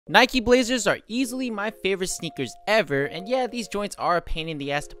Nike Blazers are easily my favorite sneakers ever, and yeah, these joints are a pain in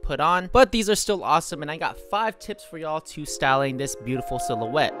the ass to put on, but these are still awesome, and I got 5 tips for y'all to styling this beautiful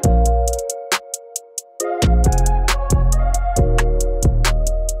silhouette.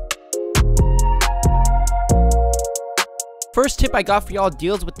 First tip I got for y'all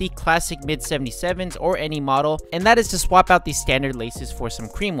deals with the classic mid 77s or any model, and that is to swap out these standard laces for some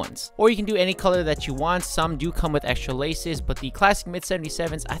cream ones. Or you can do any color that you want. Some do come with extra laces, but the classic mid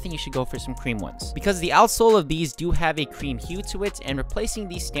 77s, I think you should go for some cream ones, because the outsole of these do have a cream hue to it, and replacing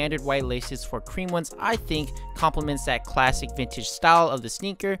these standard white laces for cream ones, I think complements that classic vintage style of the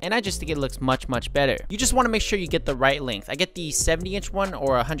sneaker, and I just think it looks much better. You just want to make sure you get the right length. I get the 70-inch one,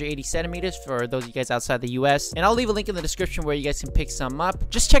 or 180 centimeters for those of you guys outside the US, and I'll leave a link in the description where you guys can pick some up.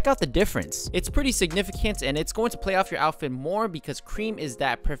 Just check out the difference. It's pretty significant, and it's going to play off your outfit more because cream is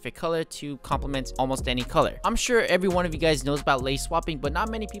that perfect color to complement almost any color. I'm sure every one of you guys knows about lace swapping, but not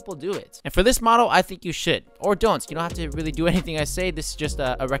many people do it. And for this model, I think you should, or don't. You don't have to really do anything I say. This is just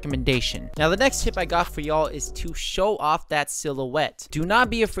a recommendation. Now, the next tip I got for y'all is to show off that silhouette. Do not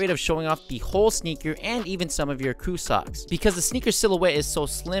be afraid of showing off the whole sneaker and even some of your crew socks, because the sneaker silhouette is so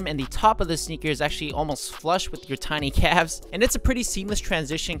slim and the top of the sneaker is actually almost flush with your tiny calves. And it's a pretty seamless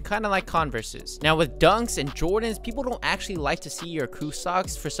transition, kind of like Converses. Now, with Dunks and Jordans, people don't actually like to see your crew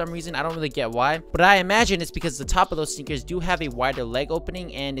socks for some reason. I don't really get why, but I imagine it's because the top of those sneakers do have a wider leg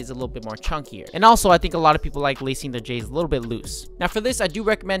opening and is a little bit more chunkier. And also, I think a lot of people like lacing their J's a little bit loose. Now, for this, I do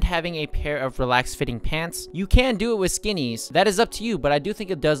recommend having a pair of relaxed fitting pants. You can do it with skinnies. That is up to you, but I do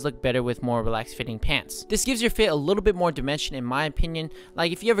think it does look better with more relaxed fitting pants. This gives your fit a little bit more dimension, in my opinion.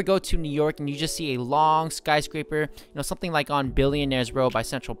 Like if you ever go to New York and you just see a long skyscraper, something like on Billionaires Row by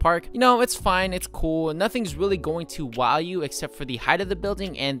Central Park, it's fine, it's cool, nothing's really going to wow you except for the height of the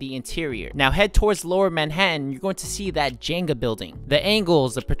building and the interior. Now head towards Lower Manhattan, you're going to see that Jenga building. The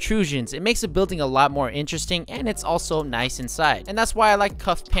angles, the protrusions, it makes the building a lot more interesting, and it's also nice inside. And that's why I like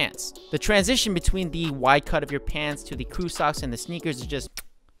cuffed pants. The transition between the wide cut of your pants to the crew socks and the sneakers is just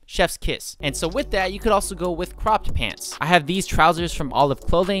chef's kiss. And so with that, you could also go with cropped pants. I have these trousers from Olive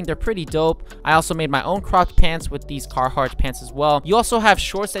Clothing. They're pretty dope. I also made my own cropped pants with these Carhartt pants as well. You also have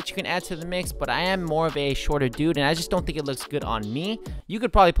shorts that you can add to the mix, but I am more of a shorter dude and I just don't think it looks good on me. You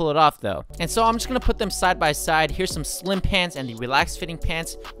could probably pull it off though. And so I'm just gonna put them side by side. Here's some slim pants and the relaxed fitting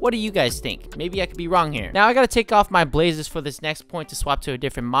pants. What do you guys think? Maybe I could be wrong here. Now I gotta take off my Blazers for this next point to swap to a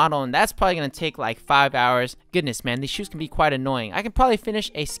different model, and that's probably gonna take like 5 hours. Goodness, man, these shoes can be quite annoying. I can probably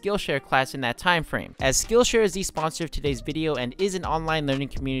finish a Skillshare class in that time frame, as Skillshare is the sponsor of today's video and is an online learning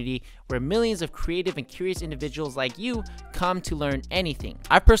community where millions of creative and curious individuals like you come to learn anything.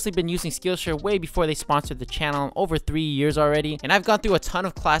 I've personally been using Skillshare way before they sponsored the channel, over 3 years already, and I've gone through a ton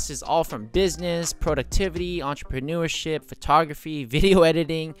of classes, all from business, productivity, entrepreneurship, photography, video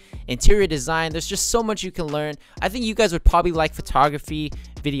editing, interior design. There's just so much you can learn. I think you guys would probably like photography,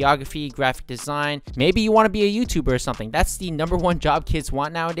 videography, graphic design. Maybe you want to be a YouTuber or something. That's the #1 job kids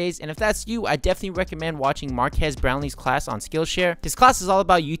want nowadays, and if that's you, I definitely recommend watching Marquez Brownlee's class on Skillshare. His class is all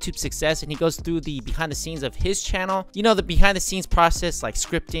about YouTube success, and he goes through the behind the scenes of his channel. The behind the scenes process, like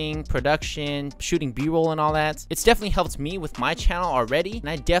scripting, production, shooting b-roll and all that. It's definitely helped me with my channel already, and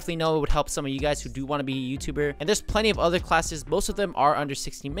I definitely know it would help some of you guys who do want to be a YouTuber. And there's plenty of other classes. Most of them are under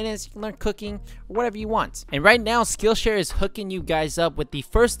 60 minutes. You can learn cooking or whatever you want. And right now, Skillshare is hooking you guys up with the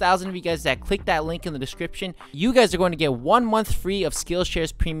first 1,000 of you guys that click that link in the description. You guys are going to get 1 month free of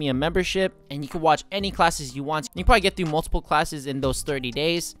Skillshare's premium membership, and you can watch any classes you want. You can probably get through multiple classes in those 30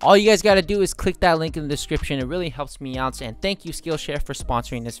 days. All you guys got to do is click that link in the description. It really helps me out, and thank you Skillshare for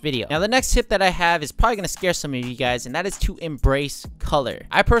sponsoring this video. Now the next tip that I have is probably going to scare some of you guys, and that is to embrace color.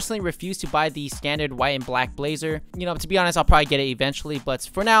 I personally refuse to buy the standard white and black blazer. To be honest, I'll probably get it eventually, but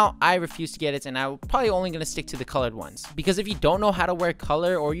for now I refuse to get it, and I'm probably only going to stick to the colored ones, because if you don't know how to wear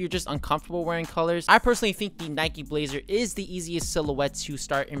color, or you're just uncomfortable wearing colors, I personally think the Nike Blazer is the easiest silhouette to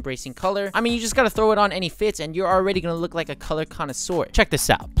start embracing color. I mean, you just gotta throw it on any fits and you're already gonna look like a color connoisseur. Check this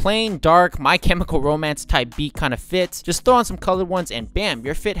out. Plain, dark, My Chemical Romance type beat kind of fits. Just throw on some colored ones and bam,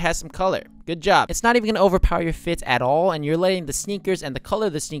 your fit has some color. Good job. It's not even going to overpower your fit at all, and you're letting the sneakers and the color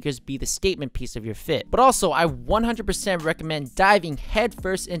of the sneakers be the statement piece of your fit. But also, I 100% recommend diving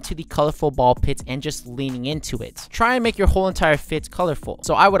headfirst into the colorful ball pits and just leaning into it. Try and make your whole entire fit colorful.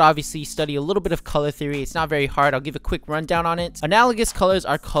 So I would obviously study a little bit of color theory. It's not very hard. I'll give a quick rundown on it. Analogous colors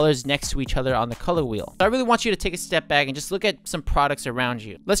are colors next to each other on the color wheel. So I really want you to take a step back and just look at some products around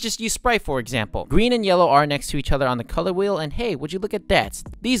you. Let's just use Sprite for example. Green and yellow are next to each other on the color wheel, and hey, would you look at that?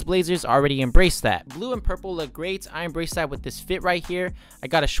 These blazers already embrace that. Blue and purple look great. I embrace that with this fit right here. I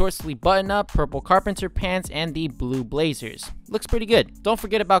got a short sleeve button up, purple carpenter pants, and the blue blazers. looks pretty good. Don't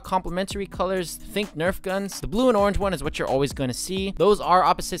forget about complementary colors. Think Nerf guns. The blue and orange one is what you're always going to see. Those are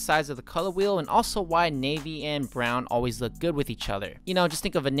opposite sides of the color wheel, and also why navy and brown always look good with each other. You know, just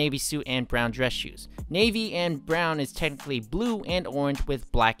think of a navy suit and brown dress shoes. Navy and brown is technically blue and orange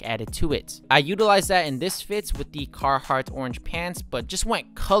with black added to it. I utilized that in this fits with the Carhartt orange pants, but just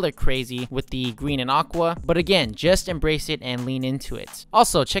went color crazy with the green and aqua. But again, just embrace it and lean into it.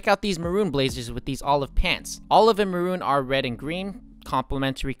 Also, check out these maroon blazers with these olive pants. Olive and maroon are red and green,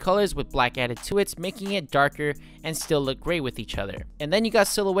 complementary colors with black added to it, making it darker and still look great with each other. And then you got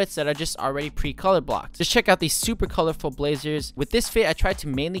silhouettes that are just already pre-color blocked. Just check out these super colorful blazers. With this fit, I tried to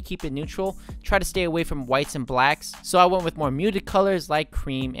mainly keep it neutral, try to stay away from whites and blacks, so I went with more muted colors like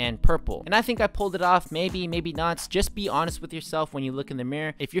cream and purple. And I think I pulled it off, maybe not. Just be honest with yourself when you look in the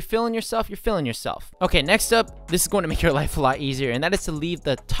mirror. If you're feeling yourself, you're feeling yourself. Okay, next up, this is going to make your life a lot easier, and that is to leave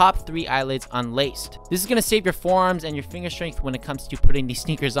the top 3 eyelids unlaced. This is going to save your forearms and your finger strength when it comes to putting these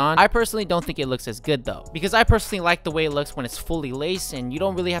sneakers on. I personally don't think it looks as good though, because I personally like the way it looks when it's fully laced, and you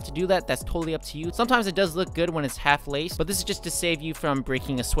don't really have to do that. That's totally up to you. Sometimes it does look good when it's half laced, but this is just to save you from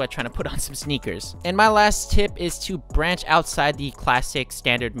breaking a sweat trying to put on some sneakers. And my last tip is to branch outside the classic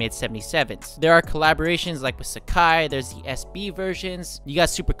standard mid 77s. There are collaborations like with Sacai, there's the SB versions, you got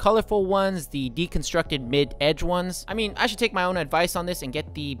super colorful ones, the deconstructed mid edge ones. I mean, I should take my own advice on this and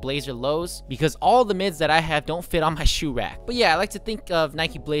get the blazer lows, because all the mids that I have don't fit on my shoe rack. But yeah, I like to think of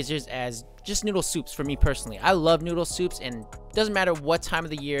Nike Blazers as just noodle soups for me personally. I love noodle soups, and doesn't matter what time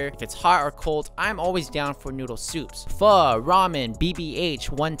of the year, if it's hot or cold, I'm always down for noodle soups. Pho, ramen, BBH,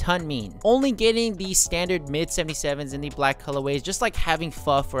 wonton mein. Only getting the standard mid 77s in the black colorways, just like having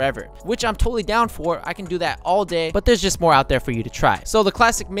pho forever, which I'm totally down for. I can do that all day, but there's just more out there for you to try. So the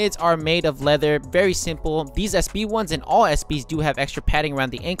classic mids are made of leather, very simple. These SB ones and all SBs do have extra padding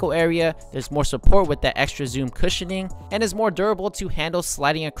around the ankle area. There's more support with that extra zoom cushioning, and is more durable to handle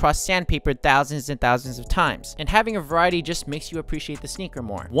sliding across sandpaper thousands and thousands of times. And having a variety just makes you appreciate the sneaker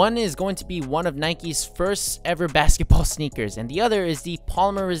more. One is going to be one of Nike's first ever basketball sneakers, and the other is the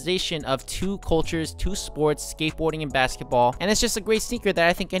polymerization of 2 cultures, 2 sports, skateboarding and basketball, and it's just a great sneaker that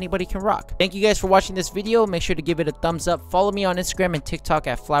I think anybody can rock. Thank you guys for watching this video. Make sure to give it a thumbs up. Follow me on Instagram and TikTok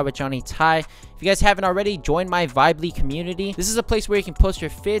at FlyWithJohnnyTai. If you guys haven't already, join my Vibely community. This is a place where you can post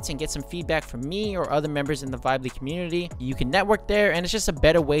your fits and get some feedback from me or other members in the Vibely community. You can network there, and it's just a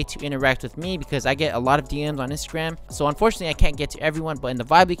better way to interact with me because I get a lot of DMs on Instagram. So unfortunately, I can't get to everyone, but in the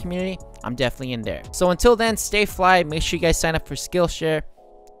Vibely community, I'm definitely in there. So until then, stay fly. Make sure you guys sign up for Skillshare.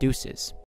 Deuces.